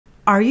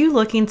Are you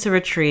looking to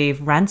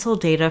retrieve rental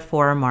data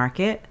for a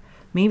market?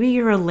 Maybe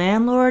you're a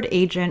landlord,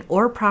 agent,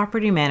 or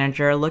property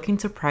manager looking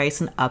to price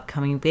an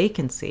upcoming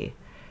vacancy.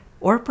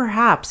 Or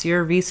perhaps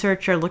you're a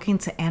researcher looking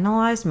to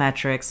analyze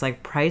metrics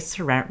like price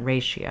to rent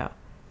ratio.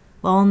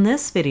 Well, in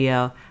this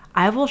video,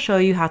 I will show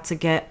you how to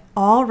get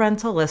all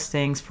rental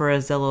listings for a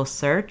Zillow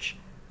search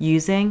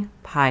using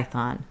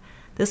Python.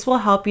 This will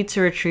help you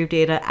to retrieve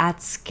data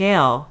at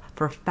scale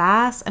for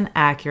fast and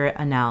accurate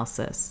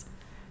analysis.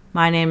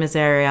 My name is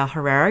Ariel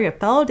Herrera, your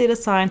fellow data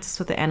scientist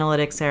with the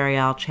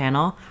AnalyticsAriel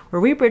channel, where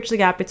we bridge the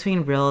gap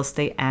between real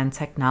estate and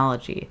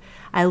technology.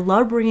 I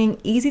love bringing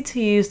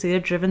easy-to-use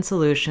data-driven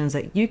solutions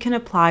that you can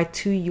apply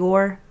to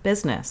your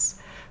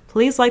business.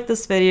 Please like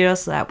this video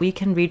so that we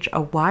can reach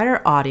a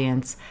wider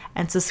audience,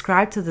 and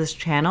subscribe to this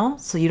channel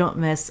so you don't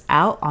miss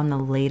out on the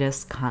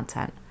latest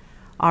content.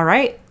 All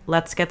right,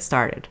 let's get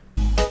started.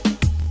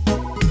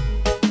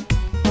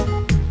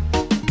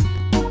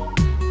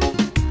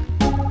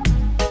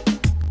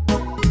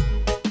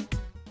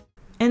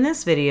 In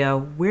this video,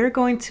 we're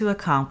going to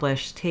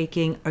accomplish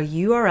taking a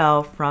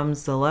URL from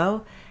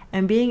Zillow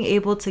and being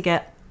able to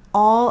get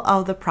all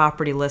of the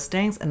property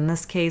listings, in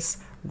this case,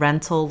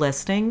 rental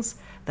listings,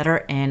 that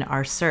are in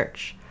our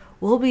search.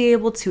 We'll be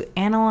able to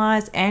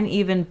analyze and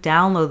even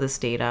download this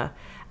data,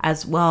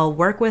 as well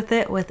work with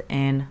it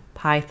within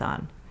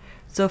Python.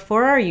 So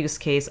for our use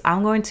case,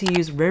 I'm going to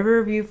use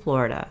Riverview,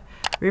 Florida.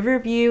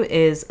 Riverview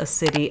is a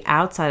city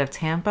outside of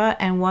Tampa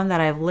and one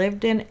that I've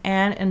lived in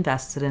and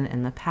invested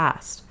in the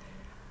past.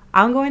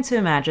 I'm going to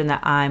imagine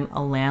that I'm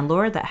a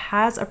landlord that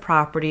has a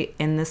property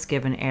in this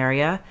given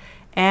area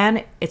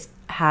and it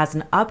has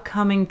an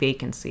upcoming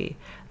vacancy.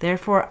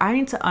 Therefore, I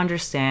need to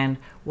understand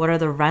what are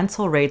the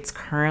rental rates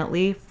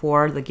currently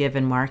for the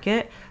given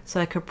market so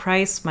I could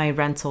price my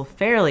rental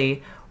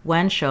fairly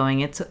when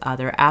showing it to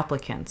other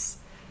applicants.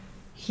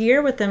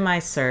 Here within my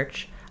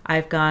search,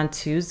 I've gone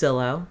to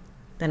Zillow,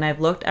 then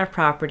I've looked at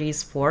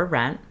properties for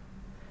rent,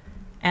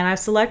 and I've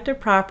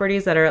selected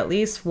properties that are at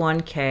least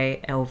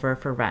 1K over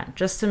for rent,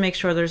 just to make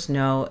sure there's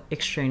no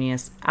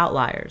extraneous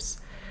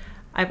outliers.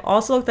 I've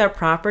also looked at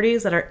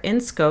properties that are in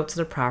scope to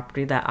the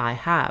property that I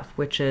have,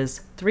 which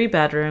is 3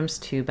 bedrooms,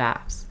 2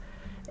 baths.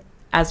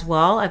 As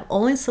well, I've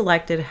only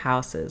selected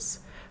houses,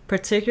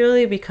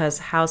 particularly because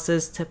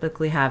houses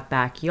typically have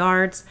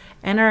backyards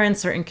and are in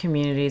certain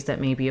communities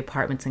that may be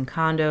apartments and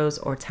condos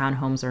or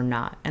townhomes or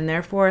not, and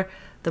therefore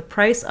the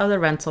price of the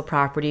rental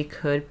property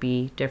could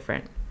be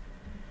different.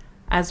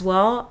 As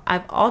well,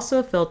 I've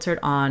also filtered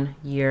on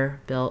year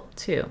built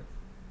too.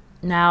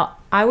 Now,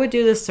 I would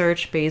do the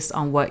search based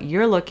on what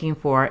you're looking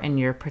for in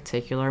your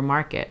particular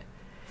market.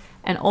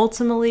 And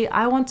ultimately,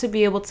 I want to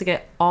be able to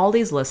get all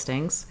these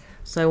listings.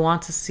 So I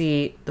want to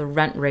see the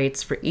rent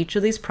rates for each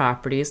of these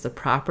properties, the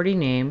property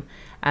name,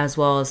 as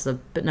well as the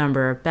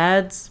number of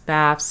beds,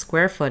 baths,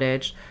 square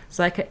footage,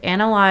 so I could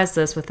analyze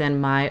this within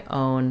my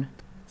own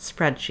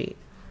spreadsheet.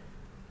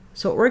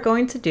 So what we're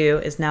going to do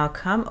is now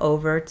come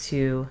over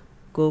to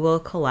Google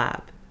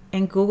Colab.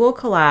 In Google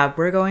Colab,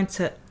 we're going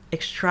to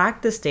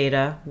extract this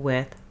data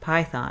with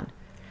Python.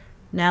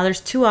 Now there's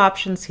 2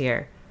 options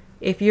here.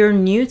 If you're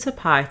new to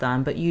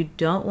Python but you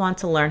don't want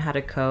to learn how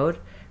to code,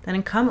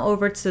 then come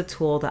over to the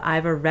tool that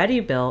I've already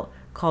built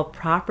called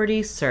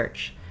Property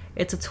Search.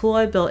 It's a tool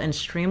I built in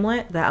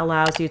Streamlit that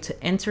allows you to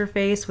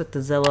interface with the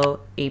Zillow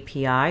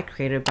API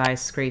created by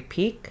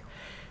ScrapePeek.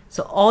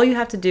 So all you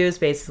have to do is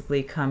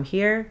basically come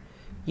here,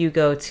 you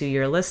go to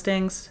your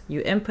listings,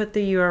 you input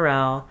the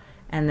URL,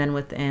 and then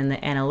within the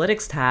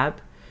Analytics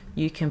tab,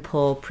 you can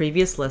pull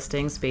previous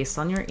listings based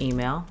on your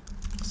email.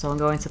 So I'm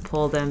going to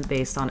pull them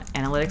based on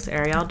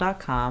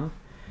AnalyticsAriel.com.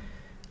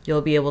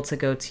 You'll be able to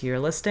go to your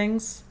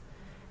listings,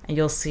 and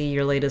you'll see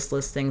your latest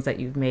listings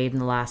that you've made in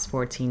the last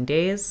 14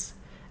 days.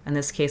 In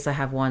this case, I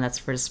have one that's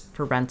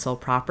for rental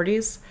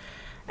properties.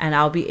 And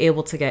I'll be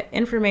able to get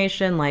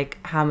information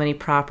like how many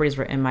properties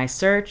were in my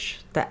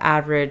search, the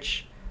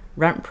average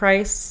rent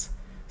price,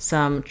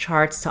 some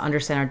charts to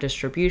understand our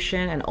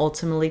distribution, and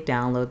ultimately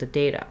download the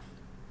data.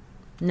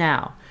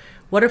 Now,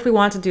 what if we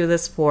want to do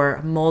this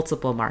for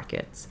multiple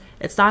markets?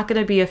 It's not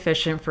going to be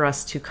efficient for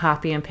us to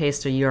copy and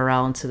paste a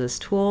URL into this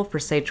tool for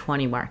say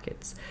 20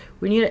 markets.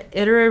 We need an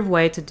iterative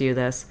way to do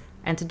this,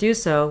 and to do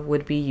so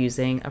would be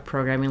using a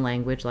programming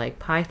language like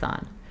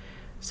Python.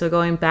 So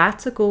going back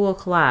to Google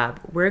Colab,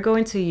 we're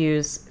going to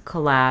use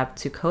Colab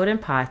to code in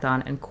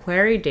Python and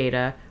query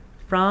data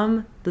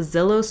from the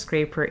Zillow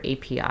Scraper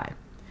API.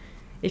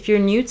 If you're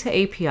new to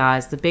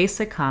APIs, the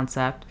basic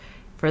concept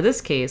for this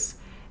case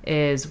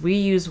is we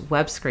use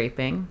web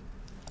scraping.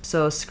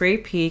 So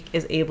ScrapePeek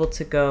is able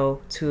to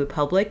go to a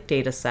public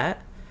data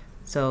set,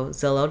 so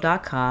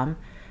Zillow.com.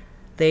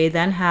 They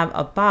then have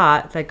a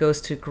bot that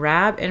goes to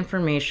grab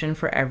information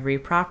for every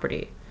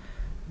property.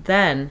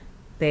 Then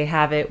they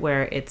have it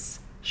where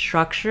it's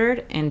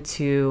structured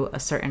into a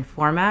certain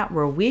format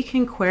where we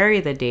can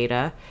query the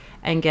data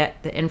and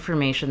get the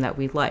information that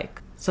we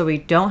like. So we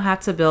don't have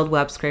to build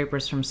web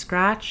scrapers from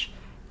scratch,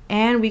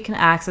 and we can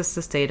access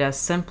this data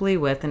simply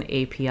with an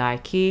API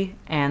key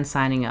and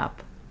signing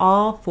up,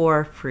 all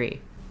for free.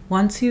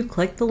 Once you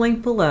click the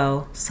link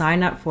below,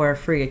 sign up for a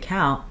free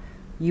account,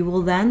 you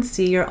will then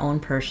see your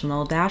own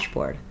personal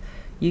dashboard.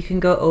 You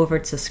can go over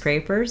to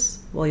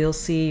Scrapers, well, you'll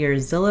see your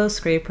Zillow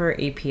Scraper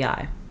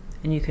API,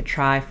 and you could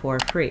try for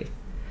free.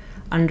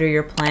 Under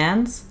your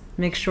plans,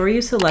 make sure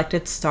you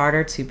selected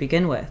Starter to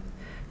begin with.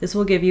 This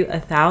will give you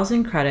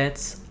 1,000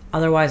 credits,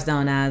 otherwise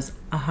known as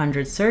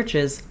 100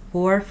 searches,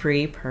 for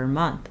free per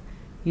month.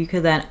 You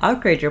could then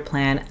upgrade your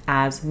plan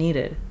as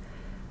needed.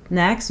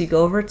 Next, you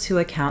go over to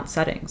Account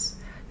Settings.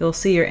 You'll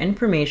see your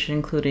information,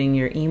 including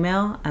your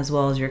email, as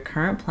well as your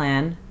current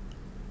plan,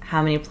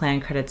 how many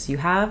plan credits you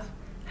have,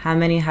 how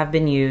many have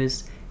been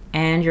used,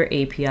 and your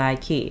API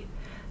key.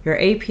 Your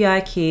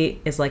API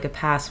key is like a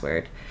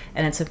password,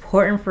 and it's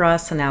important for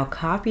us to now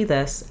copy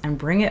this and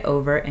bring it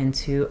over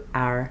into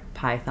our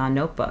Python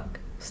notebook.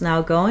 So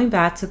now going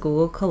back to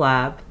Google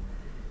Colab,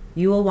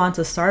 you will want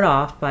to start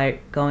off by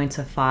going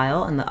to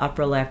File in the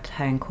upper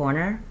left-hand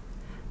corner,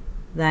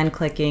 then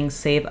clicking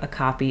Save a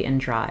Copy in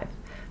Drive.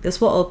 This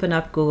will open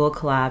up Google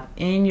Colab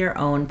in your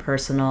own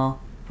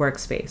personal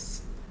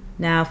workspace.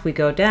 Now if we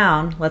go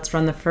down, let's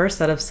run the first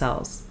set of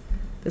cells.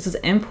 This is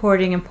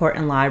importing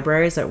important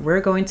libraries that we're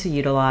going to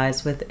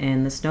utilize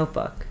within this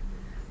notebook.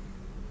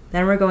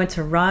 Then we're going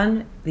to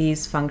run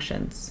these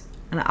functions,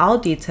 and I'll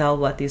detail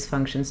what these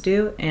functions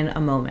do in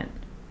a moment.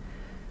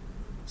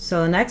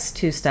 So the next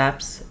two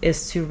steps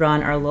is to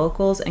run our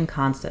locals and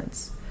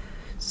constants.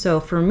 So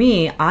for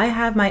me, I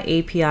have my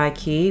API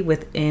key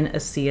within a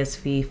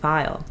CSV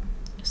file.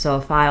 So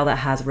a file that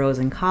has rows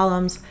and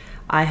columns.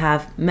 I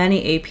have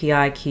many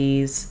API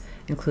keys,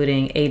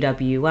 including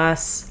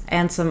AWS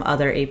and some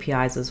other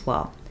APIs as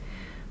well.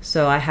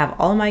 So I have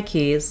all my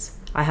keys.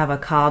 I have a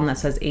column that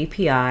says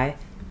API,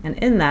 and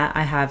in that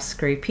I have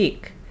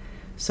Scrapeek.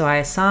 So I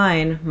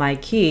assign my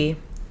key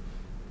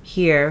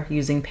here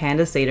using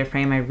Pandas data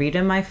frame. I read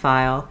in my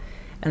file,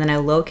 and then I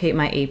locate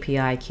my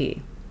API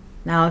key.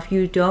 Now, if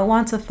you don't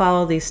want to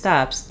follow these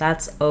steps,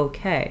 that's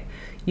okay.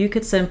 You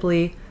could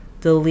simply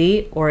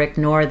delete or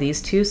ignore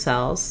these two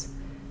cells,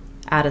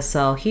 add a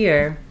cell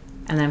here,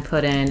 and then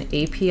put in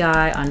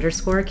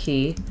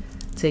API_key,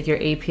 take your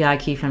API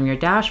key from your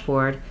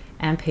dashboard,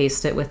 and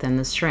paste it within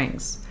the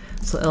strings.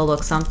 So it'll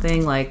look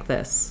something like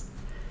this.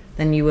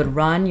 Then you would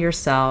run your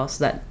cell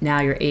so that now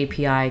your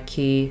API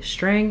key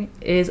string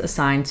is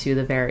assigned to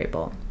the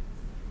variable.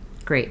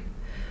 Great.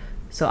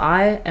 So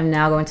I am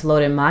now going to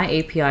load in my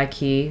API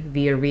key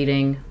via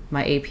reading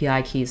my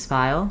API keys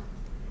file.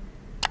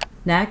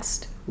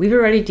 Next, we've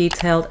already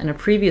detailed in a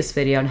previous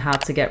video on how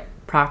to get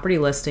property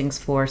listings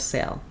for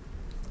sale.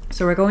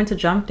 So we're going to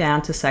jump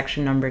down to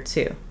section number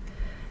 2.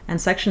 And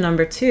section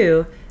number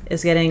 2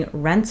 is getting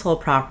rental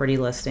property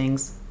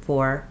listings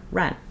for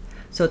rent.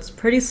 So it's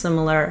pretty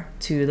similar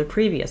to the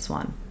previous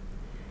one.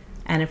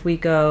 And if we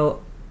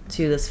go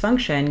to this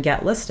function,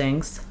 get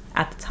listings,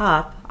 at the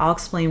top, I'll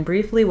explain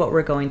briefly what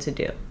we're going to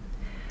do.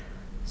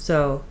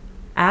 So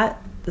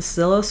at the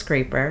Zillow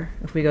scraper,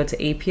 if we go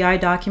to API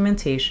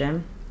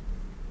documentation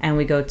and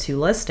we go to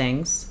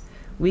listings,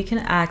 we can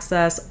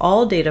access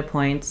all data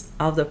points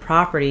of the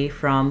property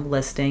from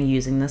listing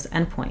using this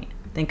endpoint.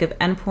 Think of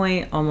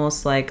endpoint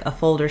almost like a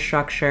folder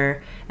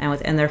structure, and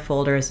within their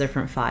folders,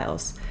 different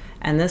files.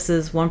 And this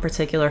is one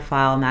particular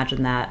file,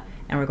 imagine that,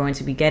 and we're going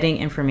to be getting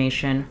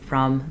information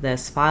from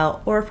this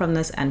file or from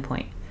this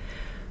endpoint.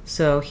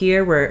 So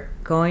here we're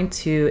going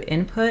to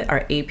input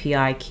our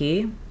API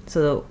key.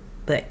 So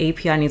the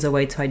API needs a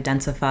way to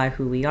identify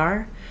who we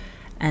are,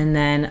 and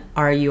then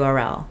our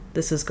URL.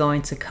 This is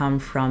going to come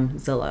from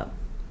Zillow.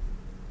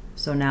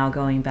 So now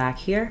going back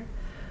here,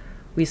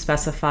 we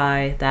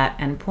specify that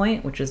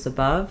endpoint, which is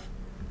above,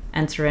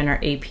 enter in our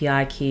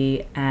API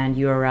key and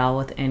URL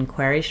within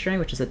query string,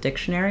 which is a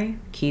dictionary,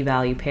 key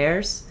value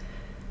pairs.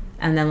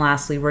 And then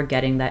lastly, we're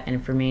getting that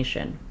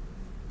information.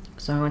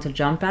 So I'm going to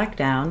jump back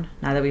down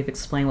now that we've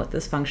explained what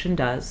this function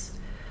does.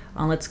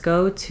 Let's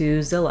go to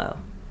Zillow.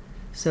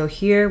 So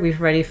here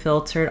we've already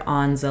filtered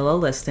on Zillow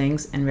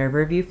listings in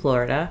Riverview,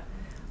 Florida,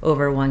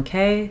 over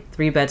 1K,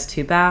 3 beds,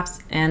 2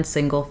 baths, and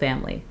single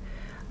family.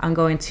 I'm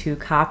going to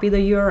copy the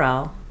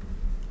URL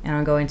and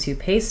I'm going to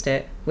paste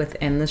it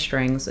within the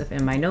strings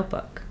within my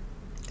notebook.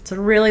 It's a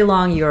really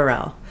long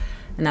URL,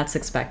 and that's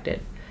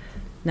expected.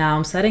 Now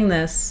I'm setting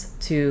this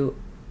to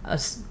a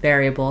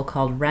variable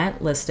called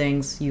rent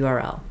listings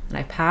URL, and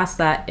I pass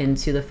that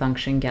into the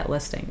function get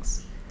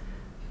listings.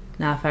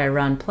 Now if I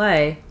run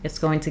play, it's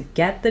going to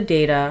get the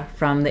data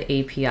from the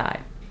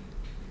API.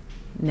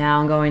 Now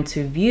I'm going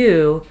to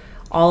view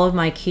all of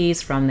my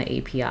keys from the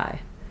API.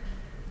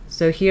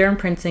 So here I'm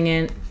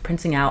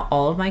printing out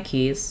all of my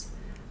keys.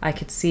 I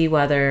could see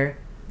whether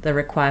the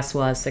request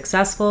was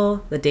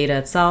successful, the data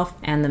itself,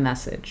 and the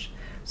message.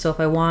 So if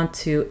I want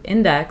to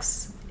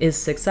index is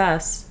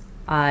success,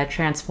 I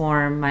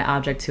transform my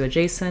object to a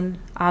JSON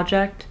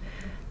object,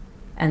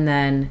 and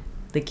then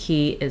the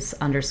key is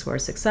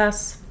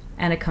 _success,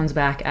 and it comes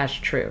back as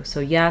true. So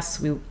yes,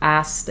 we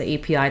asked the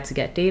API to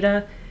get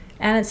data,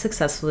 and it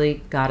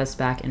successfully got us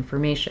back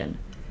information.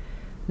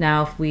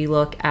 Now if we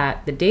look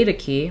at the data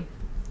key,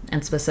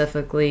 and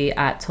specifically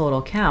at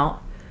total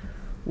count,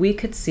 we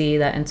could see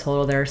that in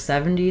total there are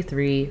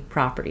 73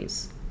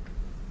 properties.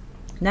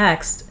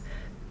 Next,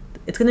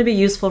 it's going to be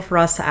useful for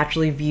us to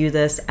actually view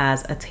this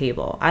as a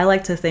table. I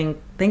like to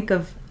think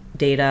of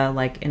data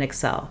like in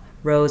Excel,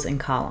 rows and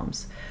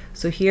columns.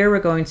 So here we're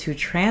going to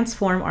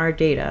transform our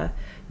data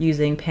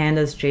using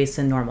pandas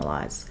JSON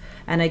normalize.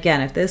 And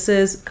again, if this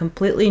is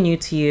completely new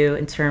to you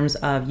in terms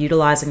of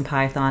utilizing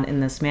Python in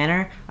this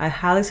manner, I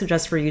highly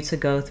suggest for you to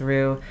go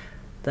through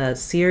the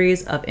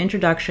series of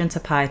Introduction to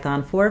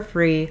Python for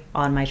free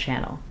on my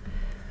channel.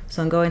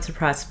 So I'm going to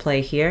press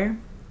play here.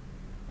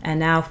 And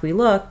now if we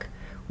look,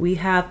 we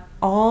have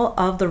all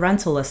of the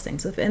rental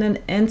listings within an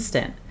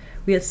instant.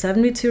 We had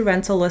 72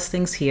 rental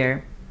listings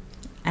here.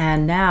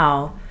 And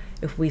now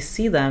if we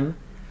see them,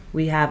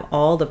 we have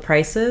all the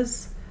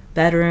prices,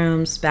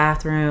 bedrooms,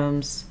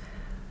 bathrooms,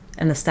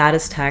 and the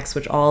status text,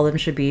 which all of them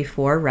should be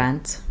for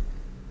rent.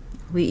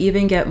 We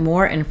even get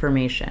more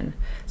information,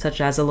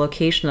 such as the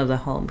location of the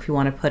home if you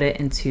want to put it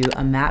into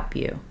a map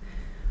view.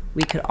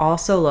 We could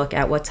also look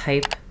at what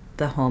type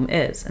the home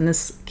is. In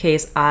this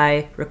case,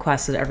 I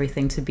requested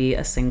everything to be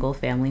a single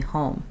family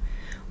home.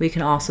 We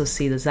can also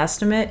see the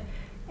Zestimate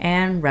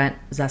and rent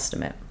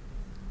Zestimate.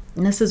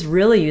 And this is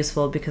really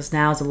useful because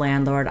now as a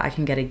landlord, I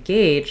can get a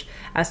gauge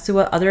as to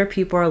what other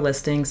people are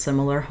listing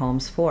similar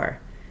homes for.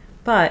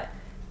 But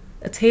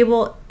a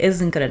table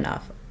isn't good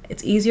enough.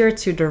 It's easier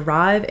to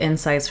derive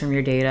insights from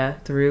your data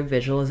through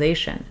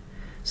visualization.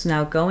 So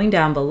now going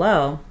down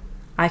below,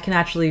 I can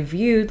actually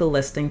view the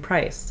listing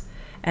price,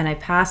 and I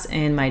pass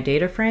in my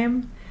data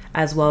frame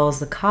as well as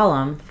the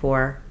column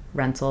for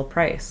rental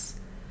price.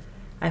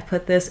 I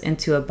put this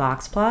into a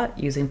box plot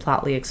using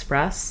Plotly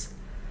Express,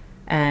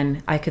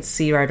 and I could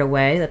see right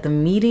away that the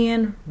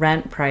median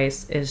rent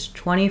price is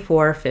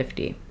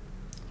 $24.50,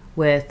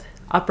 with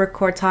upper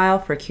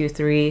quartile for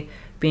Q3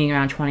 being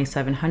around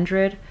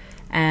 $2,700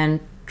 and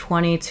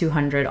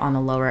 $2,200 on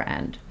the lower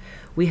end.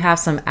 We have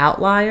some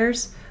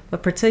outliers,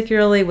 but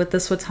particularly what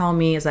this would tell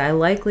me is that I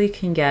likely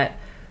can get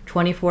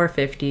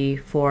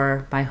 $24.50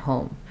 for my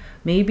home.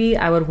 Maybe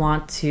I would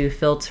want to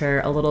filter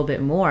a little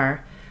bit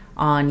more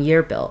on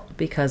year built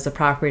because the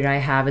property that I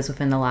have is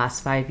within the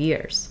last 5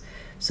 years.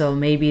 So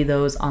maybe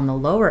those on the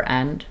lower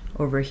end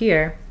over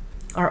here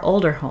are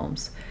older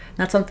homes.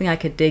 That's something I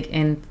could dig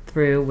in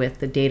through with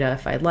the data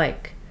if I'd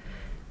like.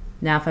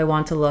 Now if I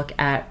want to look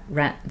at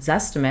rent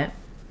Zestimate,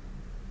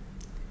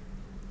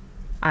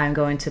 I'm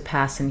going to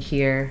pass in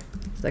here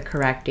the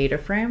correct data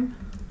frame,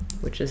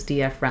 which is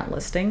DF rent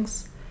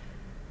listings.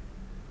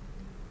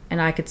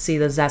 And I could see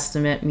the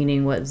Zestimate,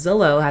 meaning what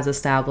Zillow has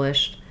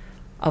established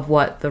of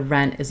what the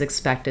rent is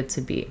expected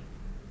to be.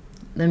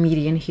 The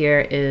median here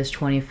is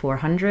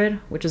 $2,400,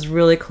 which is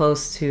really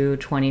close to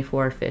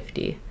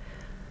 $2,450.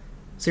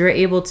 So you're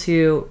able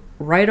to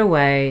right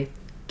away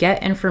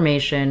get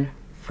information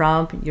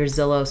from your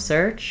Zillow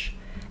search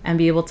and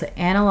be able to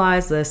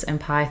analyze this in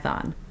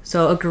Python.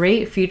 So a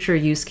great future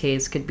use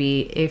case could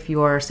be if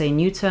you're, say,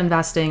 new to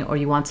investing or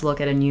you want to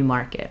look at a new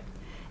market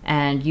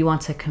and you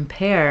want to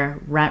compare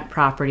rent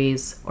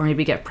properties or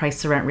maybe get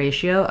price to rent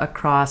ratio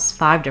across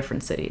 5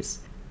 different cities.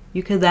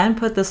 You could then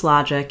put this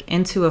logic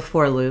into a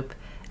for loop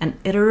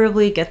and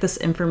iteratively get this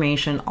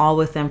information all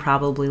within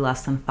probably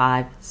less than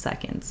 5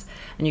 seconds.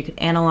 And you can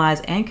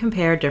analyze and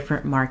compare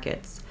different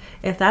markets.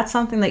 If that's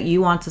something that you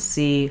want to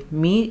see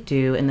me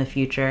do in the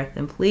future,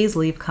 then please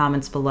leave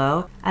comments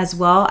below. As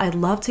well, I'd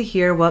love to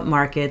hear what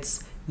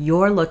markets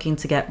you're looking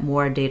to get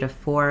more data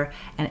for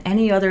and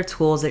any other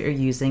tools that you're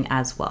using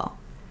as well.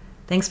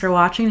 Thanks for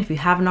watching. If you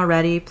haven't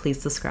already, please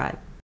subscribe.